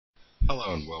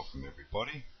Hello and welcome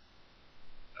everybody.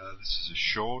 This is a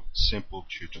short, simple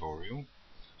tutorial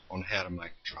on how to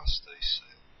make a Trustee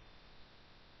Seal.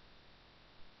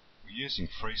 We're using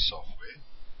free software,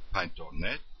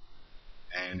 Paint.net,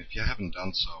 and if you haven't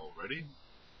done so already,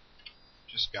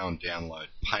 just go and download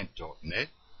Paint.net.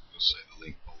 You'll see the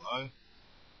link below,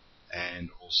 and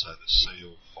also the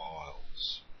seal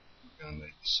files. You're going to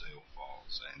need the seal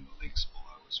files and the links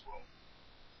below as well.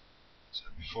 So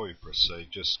before you proceed,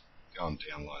 just go and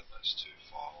download those two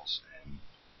files and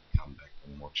come back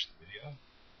and watch the video.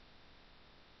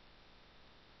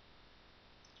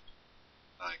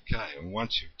 Okay, and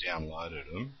once you've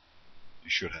downloaded them, you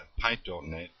should have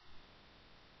Paint.net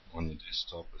on your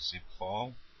desktop, a zip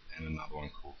file, and another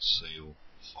one called Seal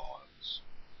Files.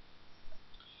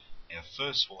 Now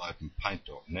first we'll open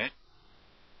Paint.net,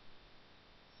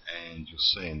 and you'll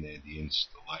see in there the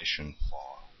installation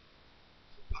file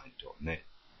for Paint.net.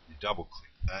 You double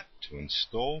click that to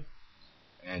install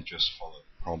and just follow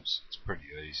the prompts. It's pretty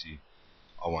easy.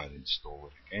 I won't install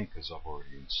it again because I've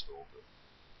already installed it.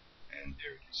 And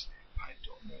there it is there,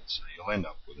 Paint.net. So you'll end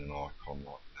up with an icon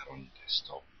like that on your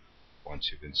desktop once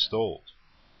you've installed.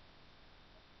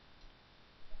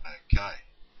 Okay,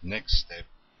 next step,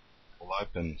 we'll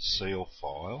open Seal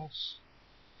Files.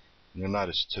 You'll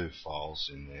notice two files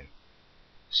in there,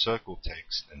 Circle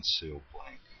Text and Seal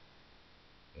Blank.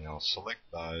 Now I'll select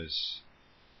those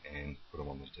and put them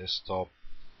on the desktop.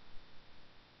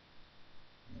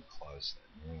 And close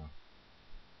that now.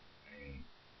 And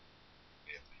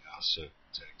there they are, Circle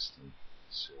Text and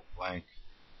Seal Blank.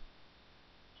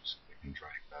 Just click and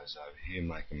drag those over here,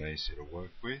 make them easier to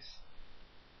work with.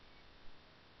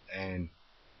 And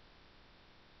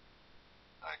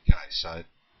okay, so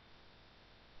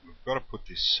we've got to put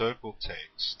this Circle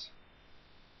Text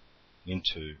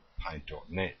into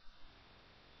Paint.net.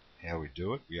 How we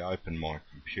do it, we open my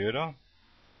computer,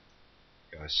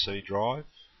 go C drive,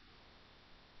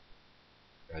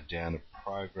 go down to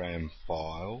Program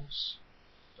Files,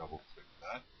 double click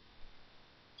that,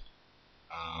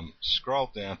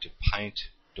 scroll down to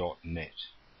Paint.net,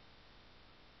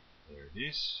 there it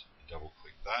is, double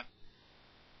click that,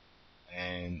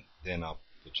 and then up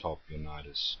the top you'll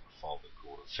notice a folder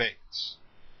called Effects.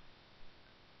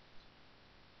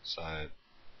 So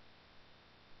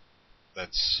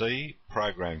that's C,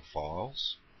 Program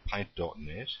Files,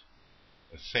 Paint.net,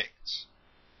 Effects.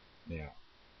 Now,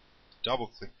 double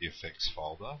click the Effects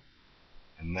folder,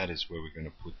 and that is where we're going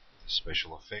to put the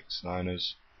special effects known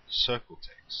as Circle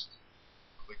Text.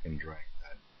 Click and drag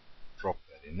that, drop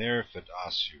that in there. If it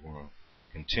asks you want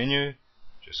to continue,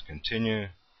 just continue,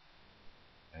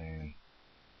 and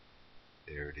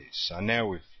there it is. So now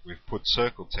we've put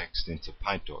Circle Text into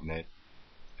Paint.net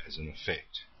as an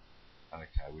effect.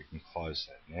 Okay, we can close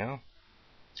that now,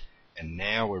 and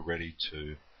now we're ready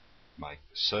to make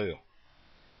the seal.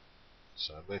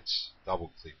 So let's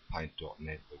double click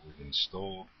Paint.net that we've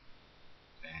installed,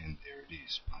 and there it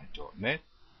is, Paint.net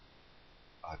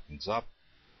opens up.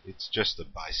 It's just a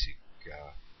basic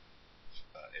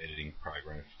editing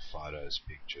program for photos,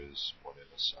 pictures,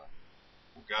 whatever. So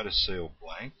we'll go to Seal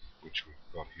Blank, which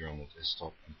we've got here on the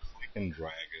desktop, and click and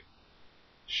drag it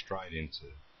straight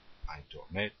into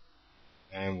Paint.net.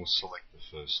 And we'll select the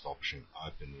first option,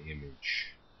 open the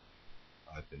image.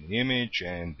 Open the image,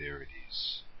 and there it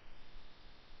is,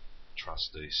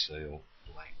 Trustee Seal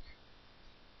Blank.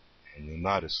 And you'll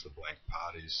notice the blank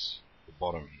part is the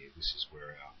bottom here. This is where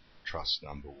our trust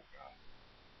number will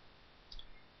go.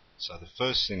 So the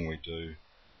first thing we do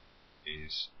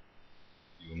is,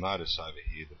 you'll notice over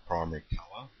here the primary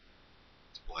colour,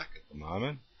 it's black at the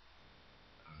moment.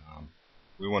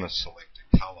 We want to select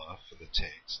a colour for the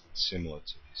text that's similar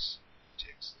to this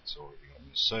text that's already on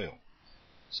the seal.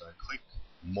 So click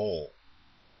More,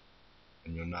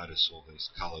 and you'll notice all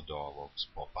these colour dialogues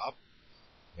pop up.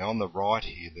 Now on the right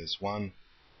here there's one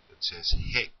that says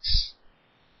hex,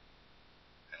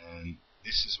 and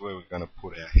this is where we're going to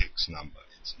put our hex number.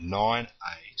 It's 98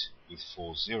 with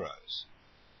 4 zeros.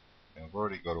 Now I've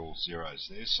already got all zeros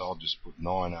there, so I'll just put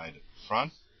 98 at the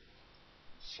front,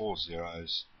 4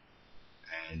 zeros,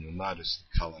 and you'll notice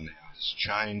the colour now has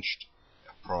changed.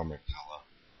 Our primary colour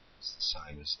is the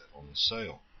same as that on the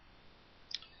seal.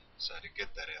 So to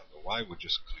get that out of the way, we'll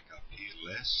just click up here,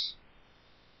 Less.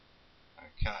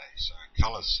 Okay, so our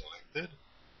colour's selected,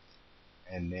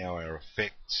 and now our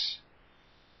effects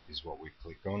is what we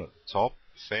click on at the top,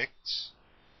 Effects.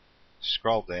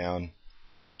 Scroll down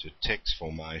to Text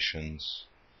Formations,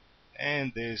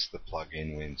 and there's the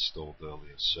plugin we installed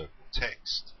earlier, Circle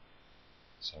Text.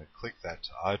 So click that to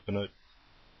open it.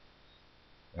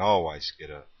 I always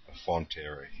get a font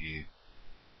error here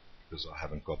because I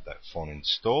haven't got that font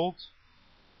installed.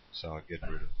 So I get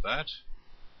rid of that.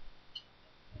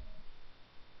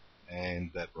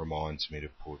 And that reminds me to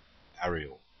put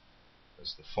Arial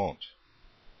as the font.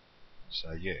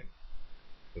 So yeah,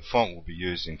 the font we'll be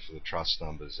using for the trust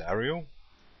number is Arial.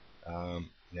 Now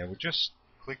we'll just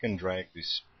click and drag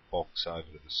this box over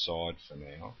to the side for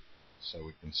now, so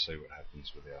we can see what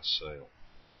happens with our seal.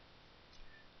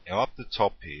 Now up the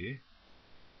top here,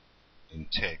 in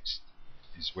text,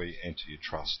 is where you enter your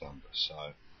trust number.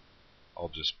 So I'll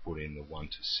just put in the 1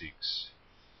 to 6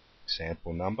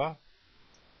 example number.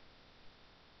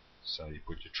 So you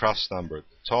put your trust number at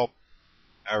the top,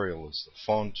 Arial is the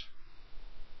font.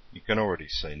 You can already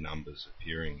see numbers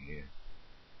appearing here.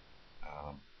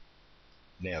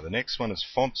 Now the next one is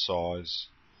font size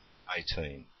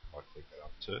 18. I click it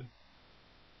up to.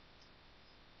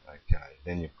 Okay,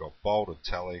 then you've got bold,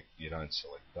 italic, you don't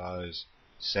select those.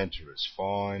 Center is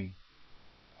fine.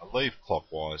 I'll leave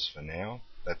clockwise for now.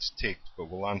 That's ticked, but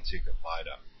we'll untick it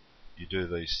later. You do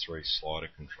these 3 slider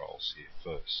controls here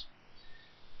first.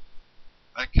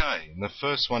 Okay, and the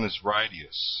first one is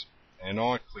radius, and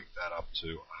I click that up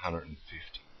to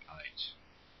 158.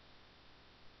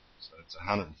 So it's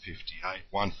 158,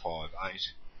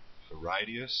 158 for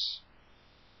radius.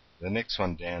 The next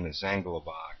one down is angle of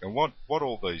arc, and what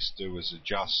all these do is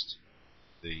adjust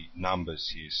the numbers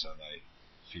here so they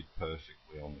fit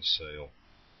perfectly on the seal.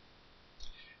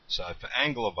 So for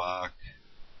angle of arc,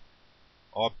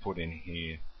 I put in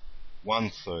here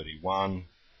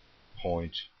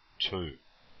 131.2.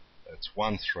 That's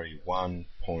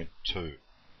 131.2.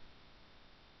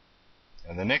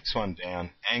 And the next one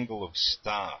down, angle of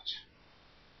start,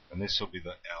 and this will be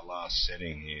our last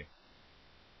setting here.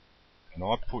 And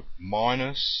I put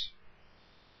minus,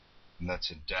 and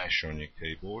that's a dash on your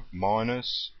keyboard,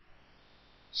 minus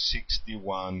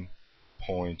 61.8.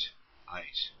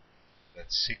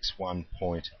 That's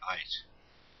 61.8.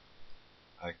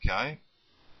 Okay,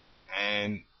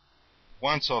 and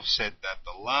once I've set that,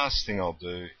 the last thing I'll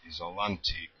do is I'll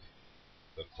untick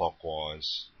the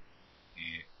clockwise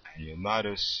here, and you'll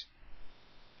notice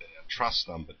that our trust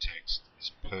number text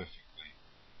is perfectly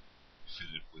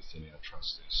fitted within our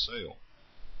Trustee Seal.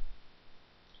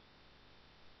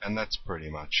 And that's pretty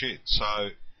much it.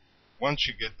 So once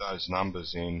you get those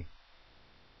numbers in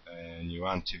and you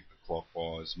untick the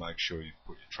clockwise, make sure you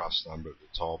put your trust number at the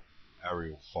top,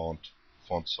 Arial font,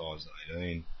 font size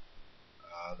 18.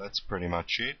 That's pretty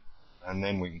much it. And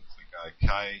then we can click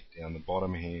OK down the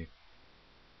bottom here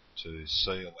to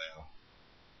seal our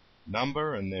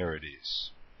number, and there it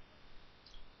is.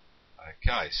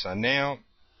 Okay, so now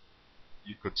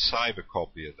you could save a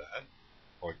copy of that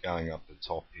by going up the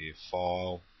top here,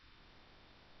 File,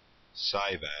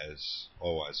 Save As. I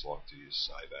always like to use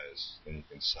Save As, then you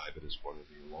can save it as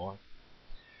whatever you like.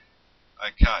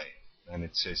 Okay, and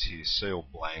it says here seal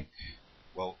blank.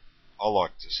 Well, I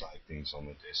like to save things on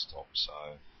the desktop,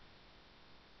 so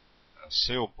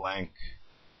seal blank,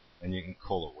 and you can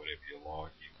call it whatever you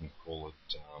like. You can call it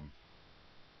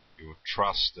your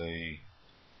Trustee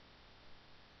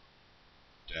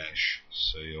dash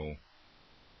seal,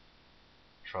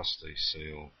 Trustee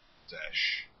Seal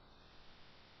dash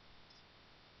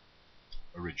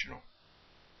original,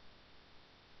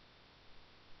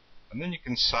 and then you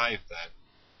can save that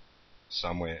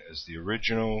somewhere as the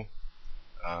original.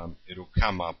 It'll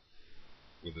come up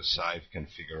with a save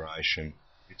configuration.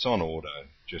 It's on auto,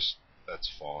 just that's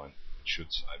fine. It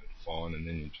should save it fine, and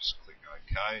then you just click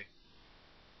OK,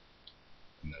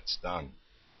 and that's done.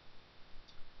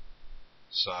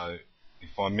 So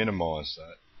if I minimize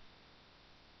that,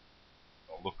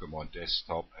 I'll look at my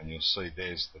desktop and you'll see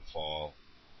there's the file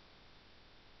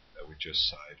that we just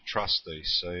saved, Trustee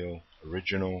Seal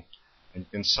original, and you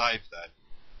can save that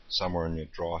somewhere in your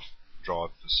drive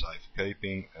for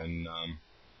safekeeping, and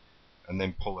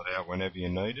then pull it out whenever you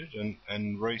need it, and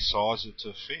resize it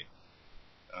to fit.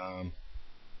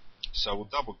 So we'll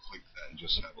double click that and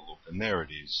just have a look, and there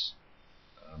it is,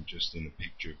 just in the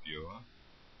picture viewer.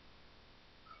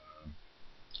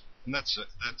 And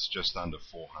that's just under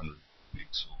 400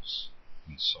 pixels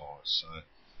in size. So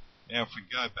now if we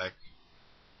go back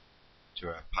to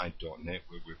our paint.net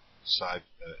where we've saved,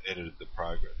 edited the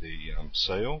program, the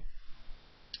seal.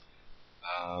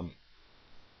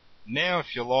 Now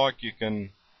if you like, you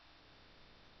can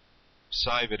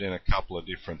save it in a couple of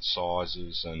different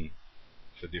sizes and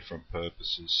for different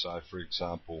purposes. So for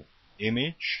example,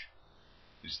 image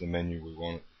is the menu we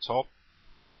want at the top,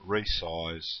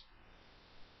 resize,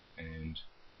 and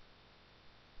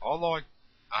I like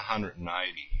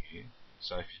 180 here.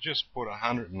 So if you just put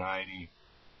 180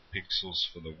 pixels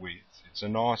for the width, it's a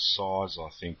nice size I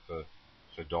think for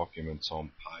for documents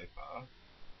on paper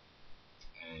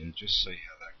and just see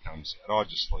how that comes out. I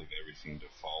just leave everything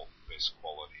default, best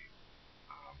quality,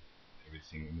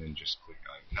 everything, and then just click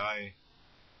OK.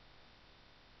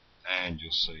 And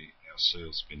you'll see our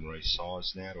seal's been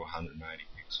resized now to 180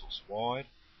 pixels wide.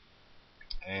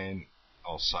 And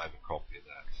I'll save a copy of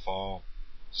that file,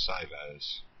 save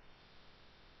as,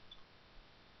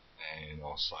 and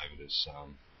I'll save it as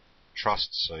Trustee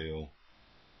Seal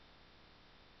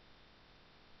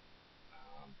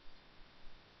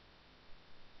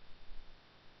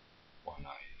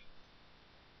 180.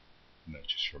 And that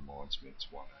just reminds me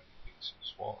it's 180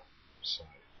 pixels wide. Save.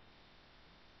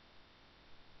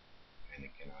 And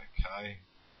again OK.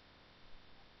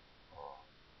 Alright.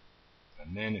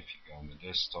 And then if you go on the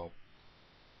desktop,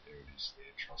 there it is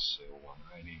there, Trustee Seal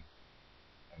 180.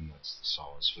 And that's the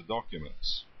size for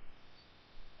documents.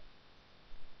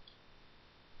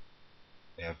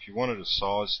 Now if you wanted a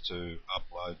size to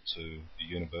upload to the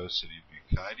University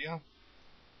of Acadia,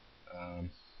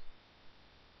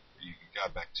 you can go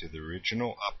back to the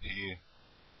original. Up here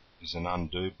is an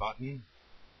undo button.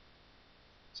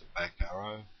 It's a back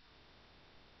arrow.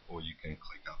 Or you can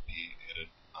click up here, edit,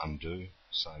 undo,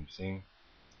 same thing.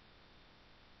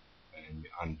 And you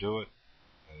undo it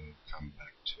and come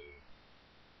back to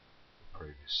the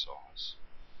previous size.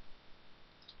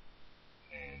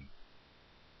 And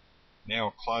now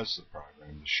I'll close the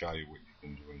program to show you what you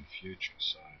can do in the future.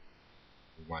 So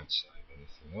we won't save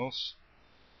anything else.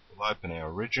 We'll open our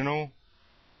original.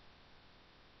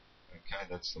 Okay,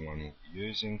 that's the one we'll be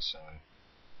using. So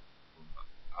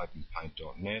we'll open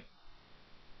paint.net.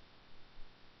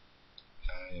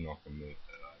 Okay, and I can move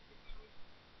that over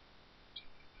to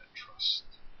that Trustee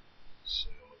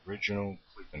Seal original.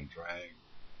 Click and drag.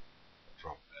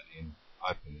 Drop that in.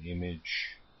 Open the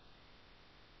image.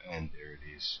 And there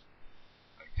it is.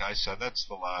 Okay, so that's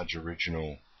the large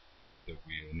original that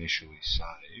we initially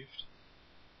saved.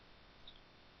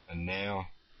 And now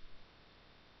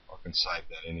I can save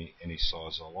that any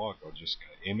size I like. I'll just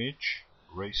go image,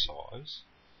 resize.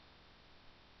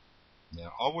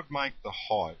 Now I would make the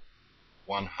height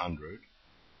 100.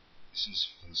 This is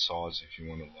for the size if you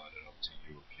want to load it up to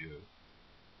your view.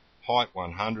 Height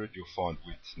 100, you'll find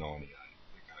width 98.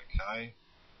 Click OK.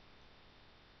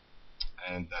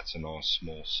 And that's a nice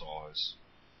small size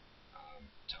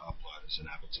to upload as an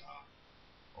avatar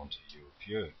onto your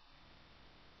view.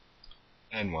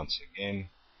 And once again,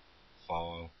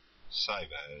 file, save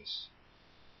as,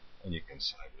 and you can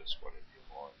save it as whatever you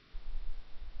like.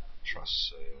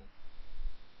 Trustee Seal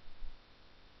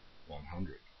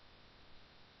 100.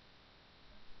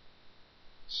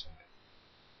 Save.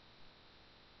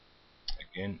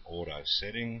 Again, auto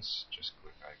settings, just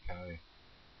click OK.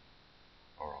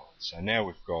 Alright, so now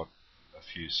we've got a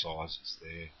few sizes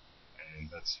there, and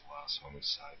that's the last one we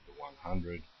saved, the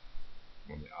 100.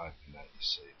 When you open that, you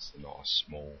see it's the nice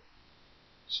small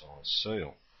size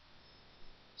seal.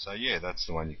 So yeah, that's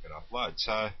the one you can upload.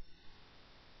 So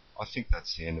I think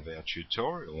that's the end of our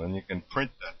tutorial, and you can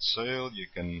print that seal, you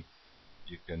can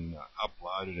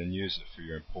upload it and use it for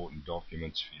your important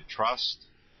documents for your trust.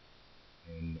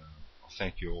 And I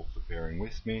thank you all for bearing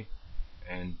with me,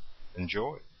 and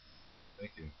enjoy.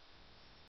 Thank you.